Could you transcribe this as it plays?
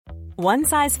One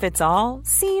size fits all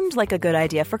seemed like a good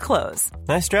idea for clothes.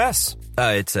 Nice dress.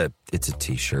 It's a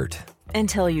t-shirt.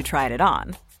 Until you tried it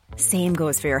on. Same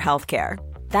goes for your healthcare.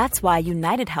 That's why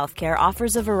United Healthcare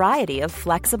offers a variety of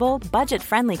flexible,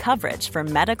 budget-friendly coverage for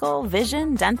medical,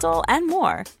 vision, dental, and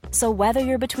more. So whether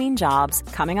you're between jobs,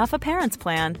 coming off a parent's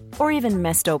plan, or even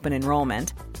missed open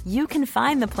enrollment, you can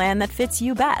find the plan that fits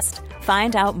you best.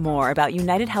 Find out more about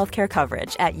United Healthcare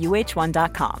coverage at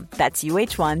uh1.com. That's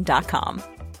uh1.com.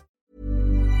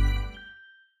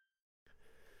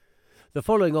 The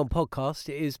following on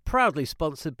podcast is proudly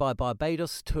sponsored by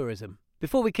Barbados Tourism.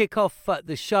 Before we kick off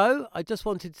the show, I just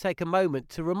wanted to take a moment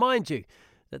to remind you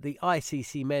that the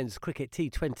ICC Men's Cricket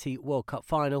T20 World Cup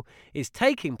Final is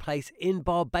taking place in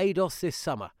Barbados this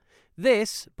summer.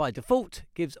 This, by default,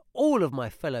 gives all of my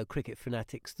fellow cricket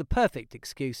fanatics the perfect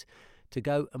excuse to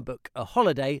go and book a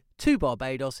holiday to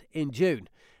Barbados in June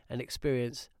and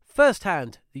experience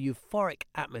firsthand the euphoric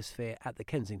atmosphere at the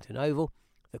Kensington Oval,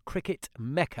 the cricket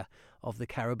mecca of the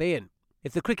Caribbean.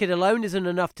 If the cricket alone isn't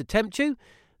enough to tempt you,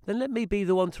 then let me be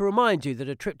the one to remind you that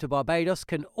a trip to Barbados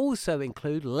can also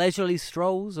include leisurely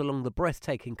strolls along the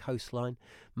breathtaking coastline,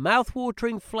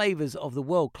 mouth-watering flavours of the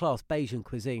world-class Bajan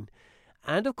cuisine,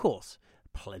 and, of course,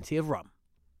 plenty of rum.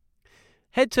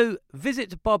 Head to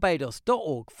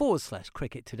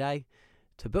visitbarbados.org/cricket today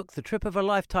to book the trip of a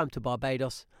lifetime to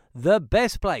Barbados, the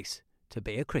best place to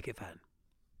be a cricket fan.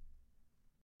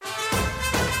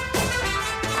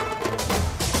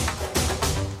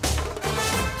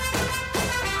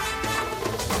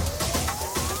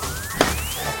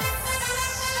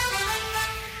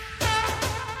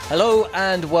 Hello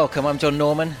and welcome, I'm John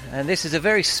Norman, and this is a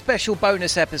very special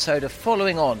bonus episode of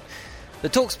Following On. The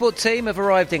TalkSport team have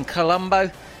arrived in Colombo,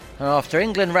 and after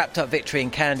England wrapped up victory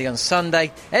in Kandy on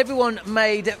Sunday, everyone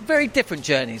made very different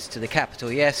journeys to the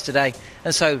capital yesterday,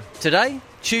 and so today,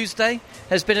 Tuesday,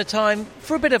 has been a time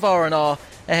for a bit of R&R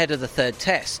ahead of the third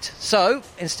test. So,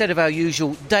 instead of our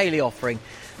usual daily offering,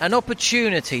 an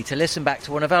opportunity to listen back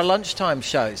to one of our lunchtime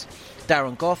shows.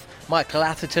 Darren Gough, Michael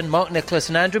Atherton, Mark Nicholas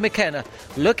and Andrew McKenna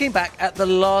looking back at the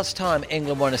last time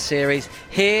England won a series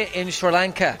here in Sri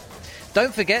Lanka.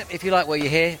 Don't forget, if you like what you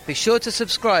hear, be sure to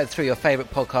subscribe through your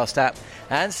favourite podcast app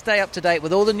and stay up to date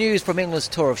with all the news from England's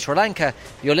tour of Sri Lanka.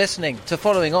 You're listening to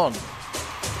Following On.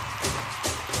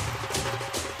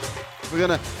 We're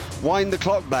going to wind the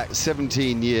clock back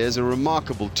 17 years, a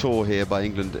remarkable tour here by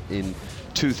England in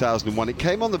 2001. It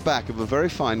came on the back of a very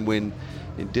fine win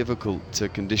in difficult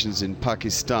conditions in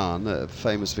Pakistan, a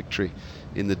famous victory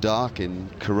in the dark in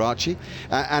Karachi,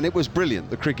 and it was brilliant,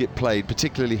 the cricket played,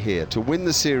 particularly here. To win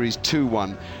the series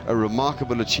 2-1, a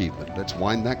remarkable achievement. Let's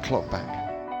wind that clock back.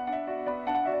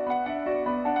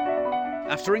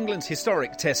 After England's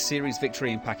historic Test Series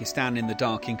victory in Pakistan in the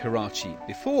dark in Karachi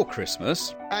before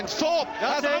Christmas. And Thorpe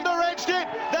has under-edged it.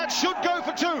 That should go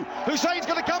for two. Hussein's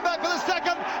going to come back for the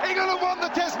second. England have won the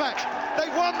Test match.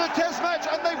 They've won the Test match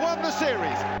and they've won the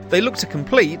series. They look to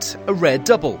complete a rare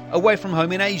double away from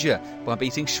home in Asia by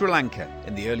beating Sri Lanka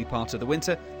in the early part of the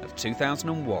winter of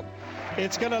 2001.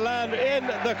 It's going to land in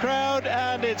the crowd,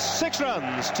 and it's 6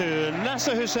 runs to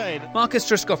Nasser Hussain. Marcus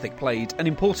Trescothick played an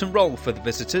important role for the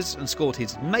visitors and scored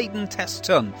his maiden Test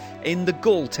ton in the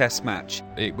Galle Test match.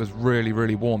 It was really,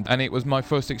 really warm, and it was my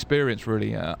first experience,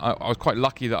 really. I was quite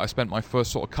lucky that I spent my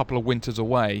first sort of couple of winters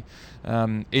away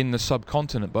in the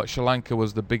subcontinent, but Sri Lanka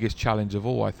was the biggest challenge of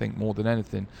all, I think, more than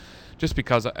anything. Just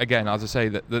because, again, as I say,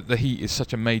 that the heat is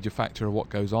such a major factor of what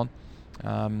goes on.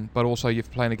 But also you're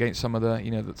playing against some of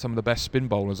the best spin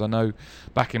bowlers. I know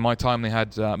back in my time they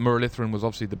had Muralitharan was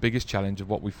obviously the biggest challenge of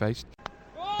what we faced.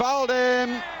 Bowled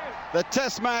in. The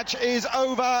Test match is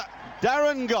over.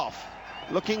 Darren Gough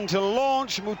looking to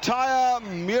launch Muttiah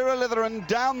Muralitharan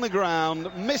down the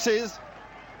ground, misses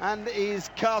and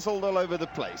is castled all over the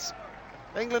place.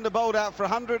 England are bowled out for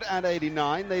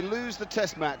 189. They lose the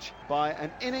Test match by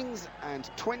an innings and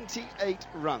 28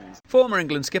 runs. Former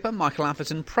England skipper Michael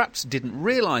Atherton perhaps didn't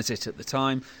realise it at the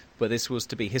time, but this was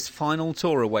to be his final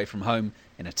tour away from home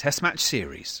in a Test match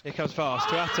series. Here comes fast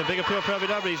to Atherton. Big appeal for Abu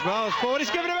Dhabi. He's miles forward. He's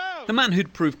given him out. The man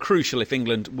who'd prove crucial if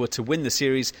England were to win the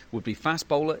series would be fast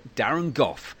bowler Darren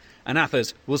Gough. And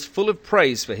Athers was full of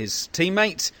praise for his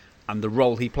teammate and the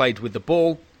role he played with the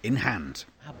ball in hand.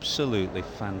 Absolutely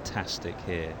fantastic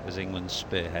here as England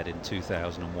spearhead in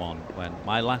 2001, when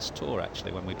my last tour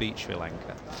actually, when we beat Sri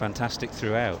Lanka. Fantastic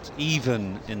throughout,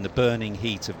 even in the burning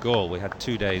heat of Galle. We had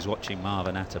 2 days watching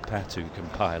Marvin Atapattu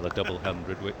compile a double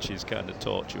 100, which is kind of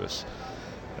tortuous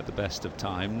at the best of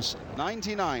times.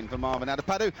 99 for Marvin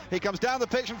Atapattu. He comes down the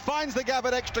pitch and finds the gap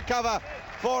at extra cover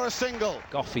for a single.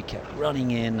 Goughy kept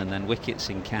running in, and then wickets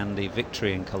in Kandy,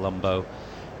 victory in Colombo,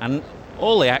 and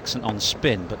all the accent on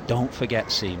spin, but don't forget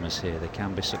seamers here. They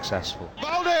can be successful.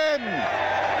 Bowled in!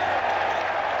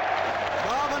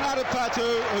 Marvin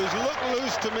Adipatu, who's looked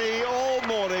loose to me all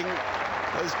morning,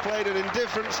 has played an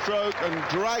indifferent stroke and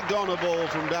dragged on a ball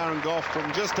from Darren Gough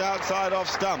from just outside off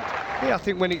stump. Yeah, I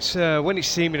think when it's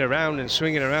seaming around and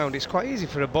swinging around, it's quite easy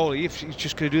for a bowler. If you're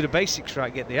just going to do the basics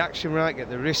right, get the action right, get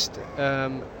the wrist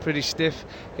pretty stiff,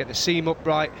 get the seam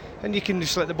upright, and you can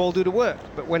just let the ball do the work.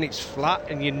 But when it's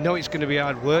flat and you know it's going to be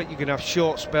hard work, you can have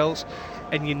short spells,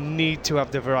 and you need to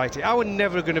have the variety. I was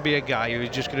never going to be a guy who's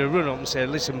just going to run up and say,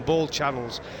 listen, ball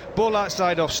channels, ball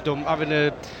outside off stump, having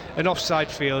an offside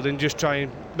field and just try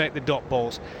and make the dot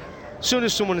balls. As soon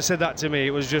as someone said that to me,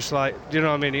 it was just like, do you know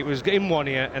what I mean? It was in one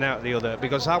ear and out the other,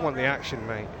 because I want the action,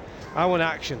 mate. I want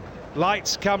action.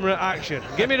 Lights, camera, action.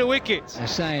 Give me the wickets. They're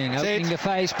saying, opening the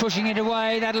face, pushing it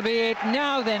away, that'll be it.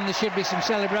 Now then, there should be some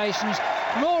celebrations.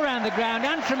 More around the ground.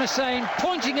 Antrim Hussain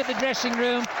pointing at the dressing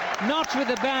room, not with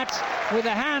the bat, with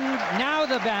a hand, now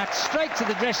the bat, straight to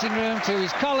the dressing room, to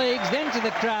his colleagues, then to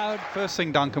the crowd. First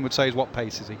thing Duncan would say is, what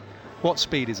pace is he? What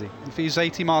speed is he? If he's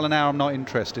 80 mile an hour, I'm not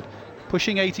interested.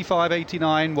 Pushing 85,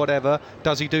 89, whatever,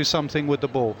 does he do something with the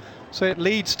ball? So it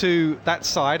leads to that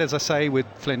side, as I say, with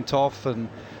Flintoff and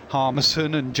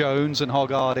Harmison and Jones and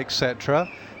Hoggard, etc.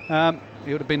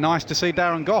 It would have been nice to see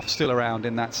Darren Gough still around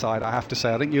in that side, I have to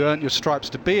say. I think you earned your stripes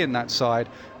to be in that side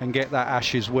and get that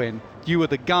Ashes win. You were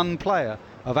the gun player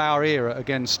of our era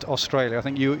against Australia. I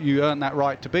think you earned that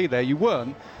right to be there. You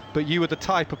weren't, but you were the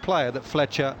type of player that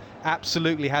Fletcher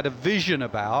absolutely had a vision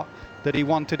about, that he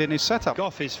wanted in his setup.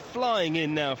 Gough is flying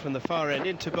in now from the far end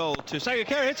into bowl to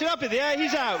Sangakkara, hits it up in the air,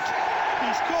 he's out.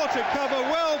 He's caught a cover,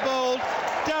 well bowled,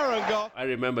 Darren Gough. I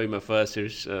remember in my first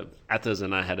series, Athers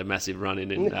and I had a massive run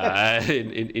in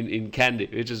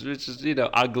Kandy, which is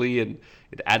ugly, and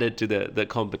it added to the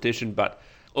competition. But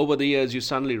over the years, you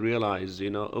suddenly realize,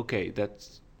 okay,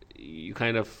 that's, you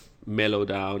kind of mellow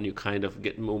down, you kind of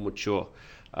get more mature.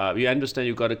 You understand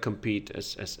you've got to compete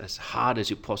as hard as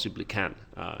you possibly can,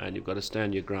 and you've got to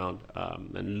stand your ground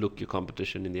and look your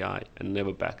competition in the eye and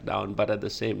never back down. But at the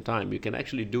same time, you can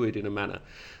actually do it in a manner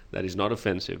that is not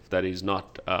offensive, that is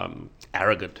not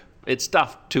arrogant. It's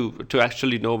tough to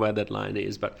actually know where that line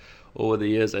is, but over the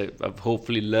years I've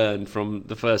hopefully learned from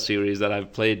the first series that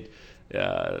I've played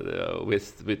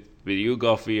with you,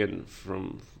 Goughy, and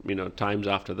from times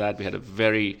after that. We had a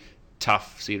very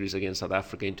tough series against South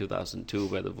Africa in 2002,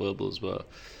 where the verbals were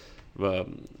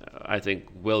I think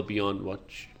well beyond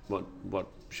what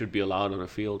should be allowed on a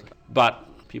field.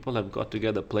 But people have got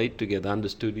together, played together,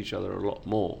 understood each other a lot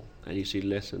more, and you see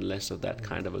less and less of that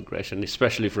kind of aggression,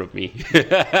 especially from me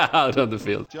out on the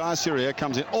field. Jayasuriya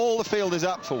comes in, all the field is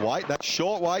up for White. That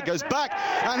short White goes back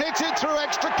and hits it through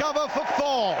extra cover for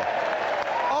 4.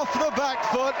 Off the back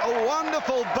foot, a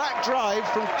wonderful back drive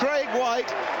from Craig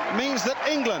White means that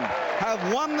England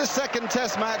have won the second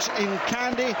test match in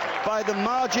Kandy by the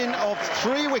margin of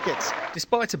 3 wickets.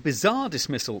 Despite a bizarre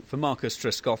dismissal for Marcus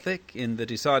Trescothick in the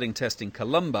deciding test in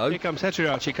Colombo. Here comes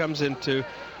Hettiarchi, comes into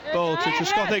bowl to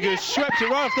Trescothick, who's swept it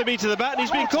right off the meat of the bat, and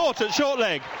he's been caught at short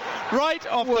leg. Right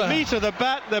off the meat of the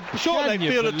bat, the short leg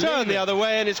fielder turned the other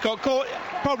way, and it's got caught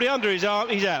probably under his arm.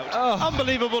 He's out.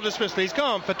 Unbelievable dismissal. He's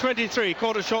gone for 23,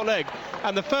 caught a short leg,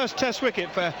 and the first test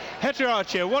wicket for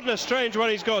Hettiarchi. What a strange one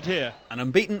he's got here. An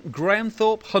unbeaten Graham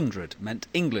Thorpe 100 meant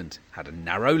England had a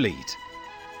narrow lead.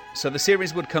 So the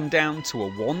series would come down to a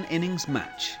one-innings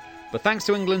match. But thanks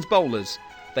to England's bowlers,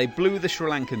 they blew the Sri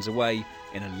Lankans away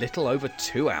in a little over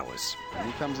 2 hours. And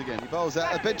he comes again, he bowls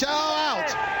out a bit.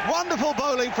 Out! Wonderful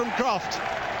bowling from Croft.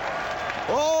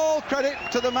 All credit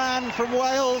to the man from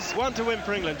Wales. 1 to win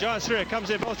for England. Jayasuriya comes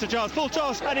in, bowls to Giles, full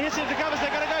toss, and he hits it to covers. They're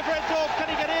going to go for it. Thorpe, can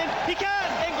he get in? He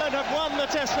can! England have won the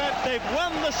test match. They've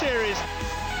won the series.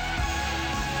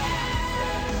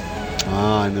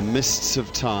 In the mists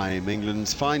of time,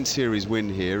 England's fine series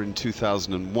win here in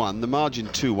 2001. The margin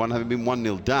 2-1, having been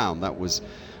 1-0 down, that was,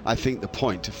 I think, the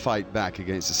point to fight back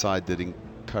against a side that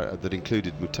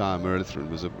included Muttiah Muralitharan.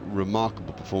 Was a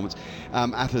remarkable performance.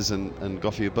 Athers and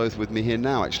Goughy are both with me here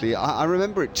now, actually. I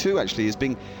remember it too, actually, as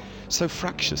being so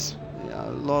fractious.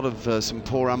 A lot of some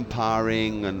poor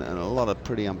umpiring and a lot of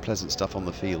pretty unpleasant stuff on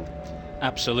the field.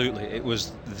 Absolutely. It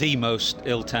was the most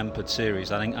ill-tempered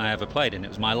series I think I ever played in. It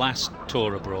was my last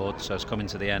tour abroad, so it's coming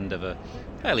to the end of a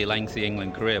fairly lengthy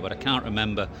England career, but I can't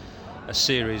remember a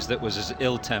series that was as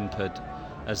ill-tempered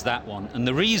as that one. And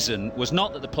the reason was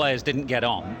not that the players didn't get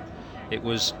on, it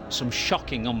was some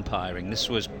shocking umpiring. This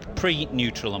was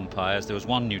pre-neutral umpires. There was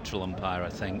one neutral umpire, I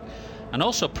think, and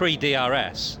also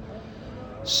pre-DRS.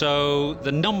 So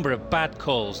the number of bad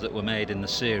calls that were made in the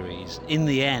series, in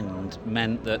the end,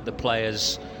 meant that the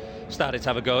players started to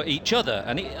have a go at each other.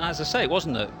 And as I say, it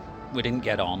wasn't that we didn't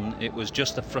get on, it was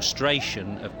just the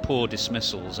frustration of poor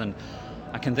dismissals. And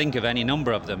I can think of any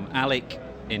number of them. Alec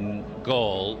in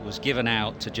goal was given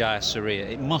out to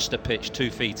Jayasuriya. It must have pitched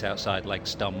 2 feet outside leg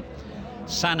stump.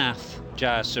 Sanath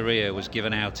Jayasuriya was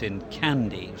given out in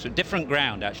Kandy. It was a different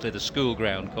ground, actually, the school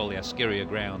ground called the Askiria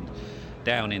ground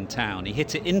down in town. He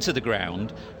hit it into the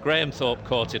ground. Graham Thorpe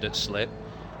caught it at slip.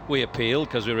 We appealed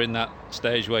because we were in that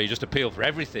stage where you just appeal for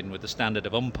everything with the standard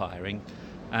of umpiring.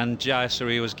 And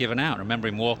Jayasuriya was given out. I remember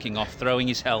him walking off, throwing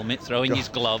his helmet, throwing his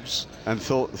gloves. And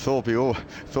Thorpe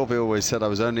always said, I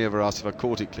was only ever asked if I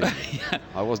caught it clean. Yeah.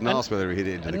 I wasn't asked whether he hit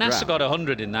it into the ground. Nasser got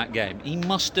 100 in that game. He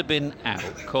must have been out,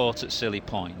 caught at Silly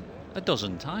Point, a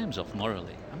dozen times off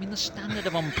Morley. I mean, the standard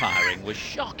of umpiring was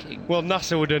shocking. Well,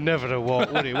 Nasser would have never have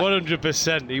walked, would he?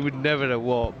 100%, he would never have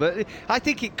walked. But I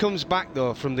think it comes back,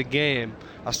 though, from the game.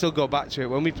 I still go back to it.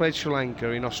 When we played Sri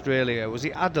Lanka in Australia, was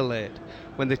it Adelaide,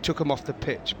 when they took him off the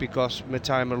pitch because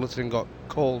Muttiah Muralitharan got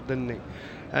called, didn't he?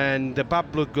 And the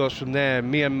bad blood goes from there.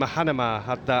 Me and Mahanama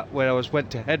had that where I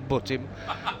went to headbutt him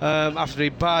after he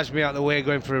barged me out of the way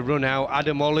going for a run out.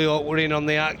 Adam Olliott were in on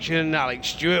the action, Alex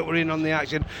Stewart were in on the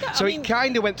action. So it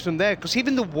kind of went from there, because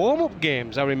even the warm-up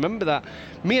games, I remember that.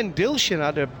 Me and Dilshan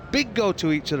had a big go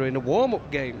to each other in the warm-up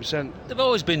games. And they've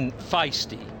always been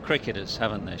feisty cricketers,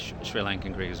 haven't they, Sri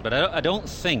Lankan cricketers? But I don't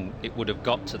think it would have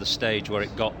got to the stage where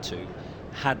it got to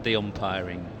had the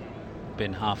umpiring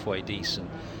been halfway decent.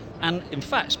 And in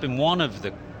fact, it's been one of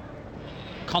the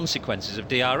consequences of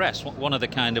DRS, one of the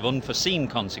kind of unforeseen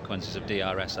consequences of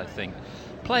DRS, I think.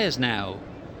 Players now,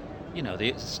 you know,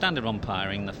 the standard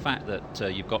umpiring, the fact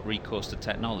that you've got recourse to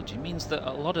technology means that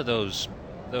a lot of those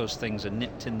things are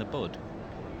nipped in the bud.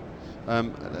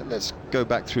 Let's go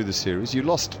back through the series. You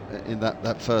lost in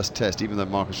that first test, even though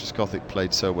Marcus Trescothick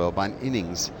played so well, by an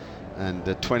innings and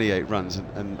 28 runs.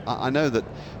 And I know that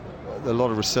a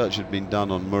lot of research had been done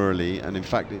on Murali, and in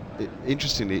fact,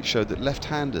 interestingly, it showed that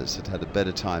left-handers had a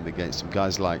better time against him.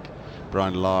 Guys like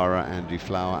Brian Lara, Andrew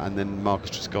Flower, and then Marcus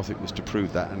Trescothick was to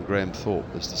prove that, and Graham Thorpe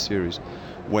as the series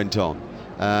went on.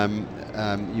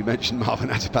 You mentioned Marvin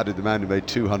Attapaddy, the man who made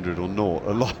 200 or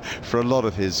naught for a lot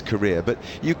of his career, but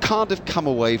you can't have come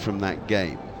away from that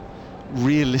game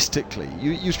realistically.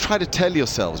 You try to tell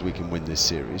yourselves we can win this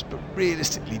series, but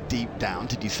realistically, deep down,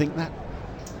 did you think that?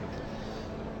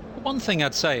 One thing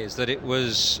I'd say is that it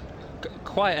was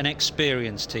quite an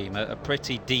experienced team, a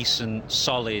pretty decent,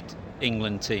 solid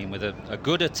England team with a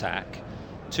good attack,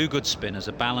 2 good spinners,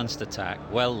 a balanced attack,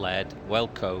 well led, well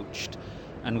coached,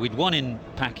 and we'd won in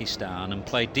Pakistan and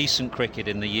played decent cricket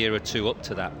in the year or 2 up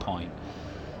to that point.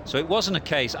 So it wasn't a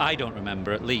case, I don't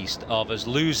remember at least, of us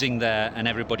losing there and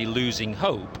everybody losing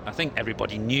hope. I think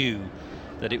everybody knew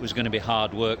that it was going to be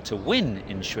hard work to win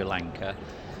in Sri Lanka.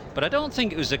 But I don't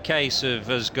think it was a case of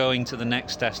us going to the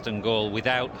next test and goal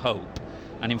without hope.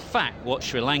 And in fact, what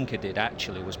Sri Lanka did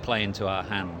actually was play into our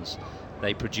hands.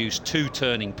 They produced 2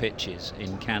 turning pitches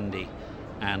in Kandy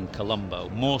and Colombo,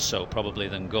 more so probably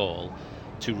than Gaul,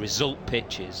 to result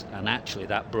pitches, and actually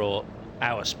that brought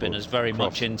our spinners very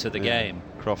much into the game.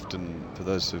 Croft, and for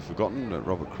those who've forgotten,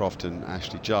 Robert Croft and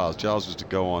Ashley Giles. Giles was to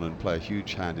go on and play a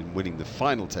huge hand in winning the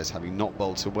final test, having not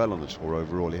bowled so well on the tour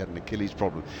overall. He had an Achilles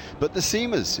problem. But the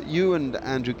seamers, you and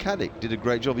Andrew Caddick, did a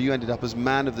great job. You ended up as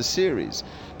man of the series.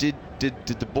 Did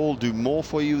the ball do more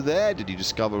for you there? Did you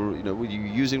discover, were you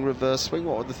using reverse swing?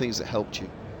 What were the things that helped you?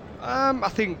 I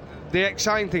think the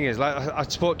exciting thing is, like I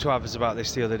spoke to Avers about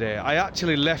this the other day, I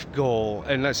actually left goal,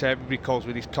 and let's say everybody calls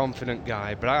me this confident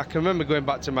guy, but I can remember going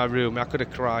back to my room, I could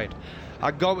have cried.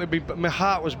 My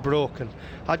heart was broken.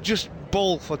 I just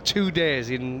bowled for 2 days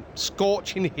in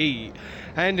scorching heat.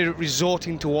 I ended up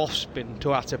resorting to off-spin to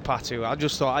Attapaddy. I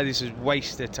just thought, this is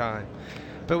wasted time.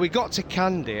 But we got to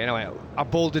Kandy, and I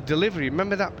bowled a delivery.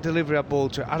 Remember that delivery I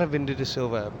bowled to Aravinda de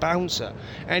Silva, a bouncer?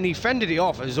 And he fended it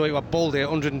off as though he had bowled it at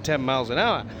 110 miles an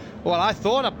hour. Well, I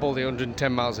thought I bowled it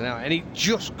 110 miles an hour, and he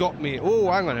just got me,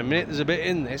 hang on a minute, there's a bit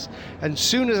in this. And as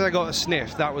soon as I got a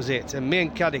sniff, that was it. And me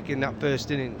and Caddick in that first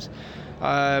innings,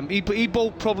 he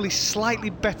bowled probably slightly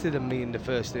better than me in the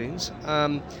first innings.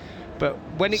 But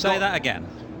when it Say that again.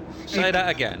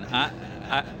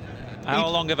 How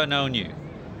long have I known you?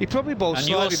 He probably bowled and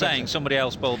slightly you're saying better. Somebody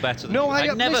else bowled better than you.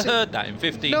 I've never heard that in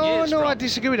 15 years. No, I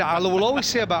disagree with that. I will always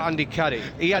say about Andy Caddick,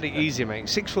 he had it easy, mate.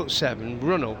 6'7",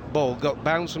 run up, ball, got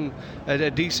bouncing at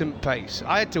a decent pace.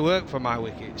 I had to work for my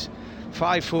wickets.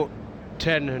 5'10"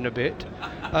 and a bit.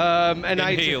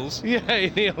 In heels.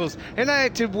 In heels. And I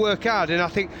had to work hard, and I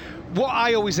think what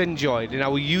I always enjoyed, and I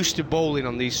was used to bowling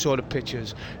on these sort of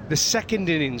pitches, the second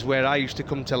innings where I used to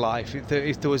come to life,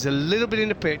 if there was a little bit in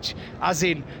the pitch, as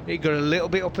in it got a little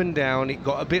bit up and down, it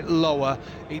got a bit lower,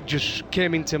 it just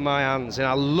came into my hands, and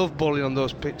I love bowling on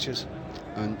those pitches.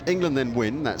 And England then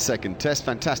win that second test.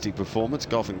 Fantastic performance.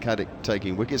 Gough and Caddick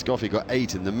taking wickets. Gough got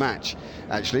 8 in the match.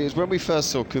 Actually, it was when we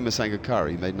first saw Kumar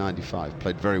Sangakkara. He made 95,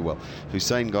 played very well.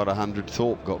 Hussain got 100.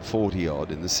 Thorpe got 40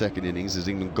 odd in the second innings as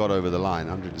England got over the line.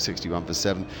 161 for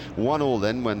 7. 1-1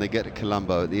 then when they get to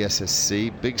Colombo at the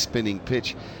SSC. Big spinning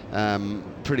pitch.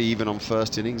 Pretty even on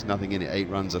first innings. Nothing in it. 8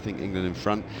 runs, I think, England in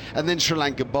front. And then Sri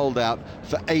Lanka bowled out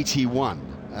for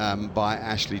 81. By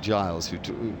Ashley Giles, who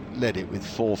led it with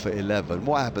 4 for 11.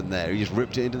 What happened there? He just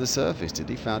ripped it into the surface, did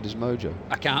he? Found his mojo.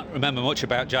 I can't remember much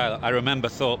about Giles. I remember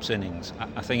Thorpe's innings.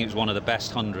 I think it was one of the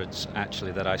best hundreds,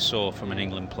 actually, that I saw from an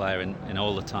England player in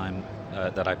all the time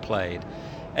that I played.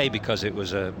 Because it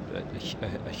was a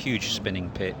huge spinning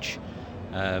pitch.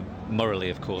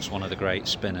 Murali, of course, one of the great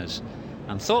spinners.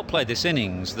 And Thorpe played this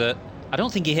innings that I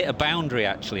don't think he hit a boundary,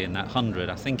 actually, in that 100.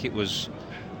 I think it was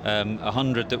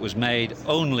 100 that was made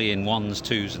only in 1s,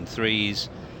 2s and 3s.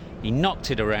 He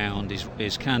knocked it around.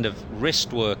 His kind of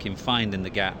wrist work in finding the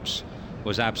gaps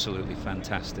was absolutely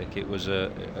fantastic. It was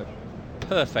a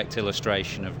perfect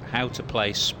illustration of how to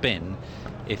play spin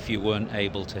if you weren't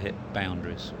able to hit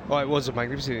boundaries. Oh, it was a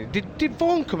magnificent. Did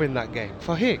Vaughan come in that game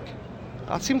for Hick?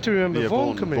 I seem to remember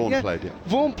Vaughan coming in. Vaughan played, yeah.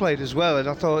 Vaughan played as well, and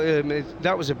I thought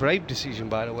that was a brave decision,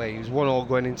 by the way. He was 1-1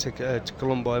 going into to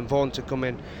Colombo, and Vaughan to come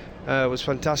in was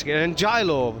fantastic. And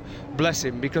Gilo, bless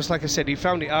him, because like I said, he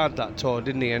found it hard that tour,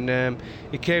 didn't he? And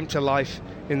he came to life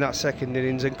in that second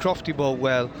innings, and Crofty bowled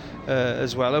well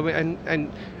as well.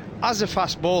 And as a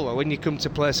fast bowler, when you come to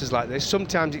places like this,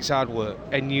 sometimes it's hard work,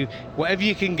 and whatever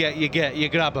you can get, you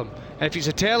grab them. And if it's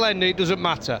a tail ender, it doesn't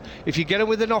matter. If you get them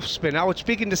with an off spin, I was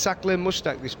speaking to Saqlain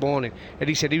Mushtaq this morning, and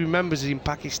he said he remembers in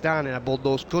Pakistan, and I bowled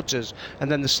those cutters,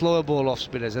 and then the slower ball off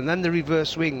spinners, and then the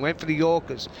reverse swing, went for the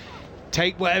Yorkers.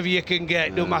 Take whatever you can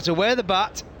get, no matter where the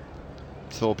bat.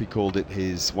 Thorpe called it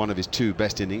one of his 2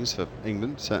 best innings for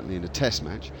England, certainly in a test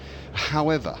match.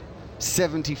 However,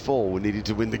 74 were needed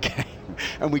to win the game,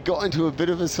 and we got into a bit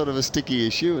of a sort of a sticky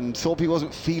issue, and Thorpe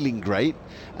wasn't feeling great,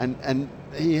 and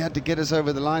he had to get us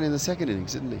over the line in the second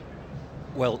innings, didn't he?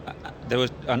 Well, there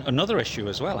was another issue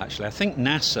as well, actually. I think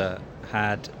Nasser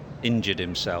had injured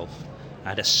himself. I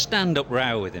had a stand-up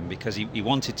row with him because he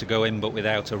wanted to go in but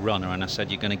without a runner, and I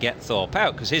said, you're going to get Thorpe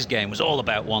out, because his game was all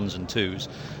about 1s and 2s. So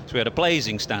we had a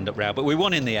blazing stand-up row, but we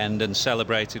won in the end and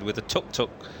celebrated with a tuk-tuk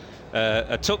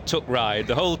ride,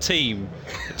 the whole team,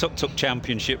 a tuk-tuk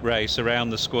championship race around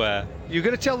the square. You're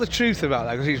going to tell the truth about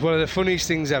that, because it's one of the funniest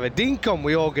things ever. Deancon,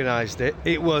 we organised it.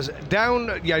 It was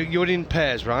down, you're in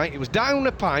pairs, right? It was down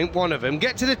a pint, one of them,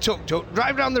 get to the tuk-tuk,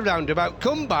 drive round the roundabout,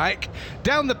 come back,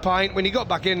 down the pint. When he got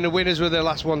back in, the winners were the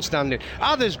last one standing.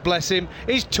 Others, bless him,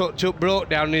 his tuk-tuk broke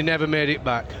down and he never made it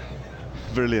back.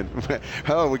 Brilliant.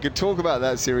 Oh, we could talk about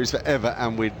that series forever,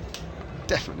 and we'd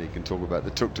definitely can talk about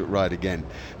the tuk-tuk ride again.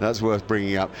 That's worth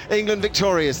bringing up. England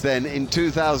victorious then in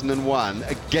 2001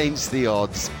 against the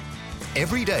odds.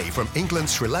 Every day from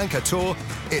England's Sri Lanka tour,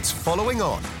 it's Following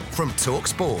On from Talk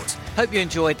Sport. Hope you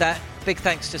enjoyed that. Big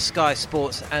thanks to Sky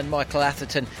Sports and Michael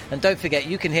Atherton. And don't forget,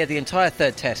 you can hear the entire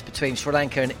third test between Sri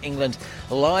Lanka and England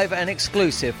live and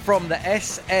exclusive from the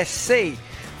SSC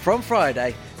from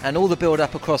Friday, and all the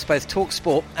build-up across both Talk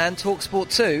Sport and Talk Sport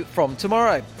 2 from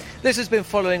tomorrow. This has been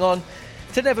Following On.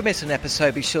 To never miss an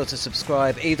episode, be sure to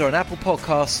subscribe either on Apple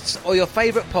Podcasts or your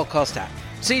favourite podcast app.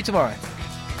 See you tomorrow.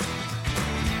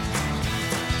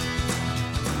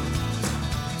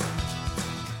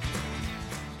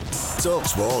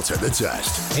 TalkSport at the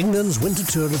Test. England's winter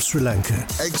tour of Sri Lanka.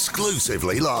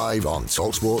 Exclusively live on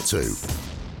TalkSport 2.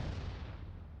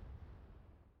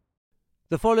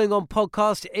 The Following On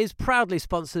podcast is proudly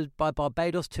sponsored by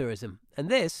Barbados Tourism. And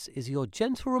this is your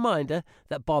gentle reminder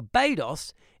that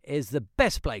Barbados is the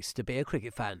best place to be a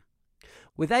cricket fan.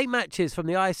 With 8 matches from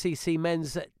the ICC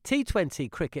Men's T20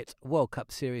 Cricket World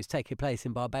Cup Series taking place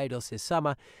in Barbados this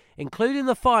summer, including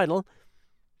the final,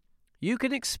 you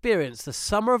can experience the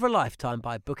summer of a lifetime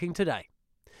by booking today.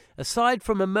 Aside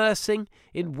from immersing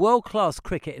in world-class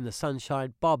cricket in the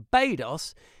sunshine,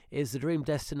 Barbados is the dream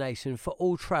destination for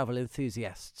all travel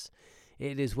enthusiasts.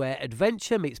 It is where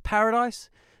adventure meets paradise,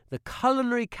 the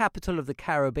culinary capital of the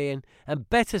Caribbean, and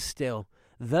better still,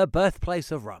 the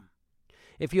birthplace of rum.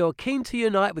 If you're keen to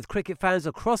unite with cricket fans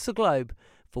across the globe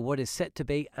for what is set to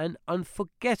be an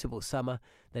unforgettable summer,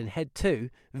 then head to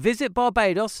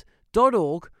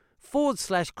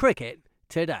visitbarbados.org/cricket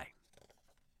today.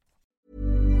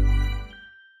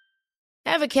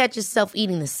 Ever catch yourself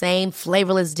eating the same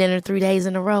flavorless dinner 3 days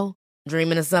in a row?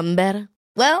 Dreaming of something better?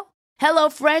 Well,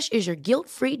 HelloFresh is your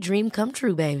guilt-free dream come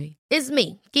true, baby. It's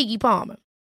me, Keke Palmer.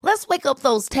 Let's wake up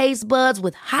those taste buds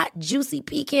with hot, juicy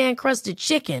pecan-crusted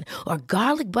chicken or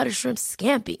garlic butter shrimp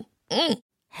scampi.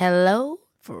 Hello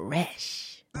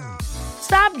Fresh.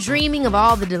 Stop dreaming of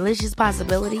all the delicious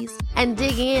possibilities and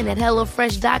dig in at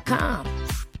HelloFresh.com.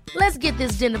 Let's get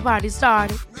this dinner party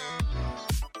started.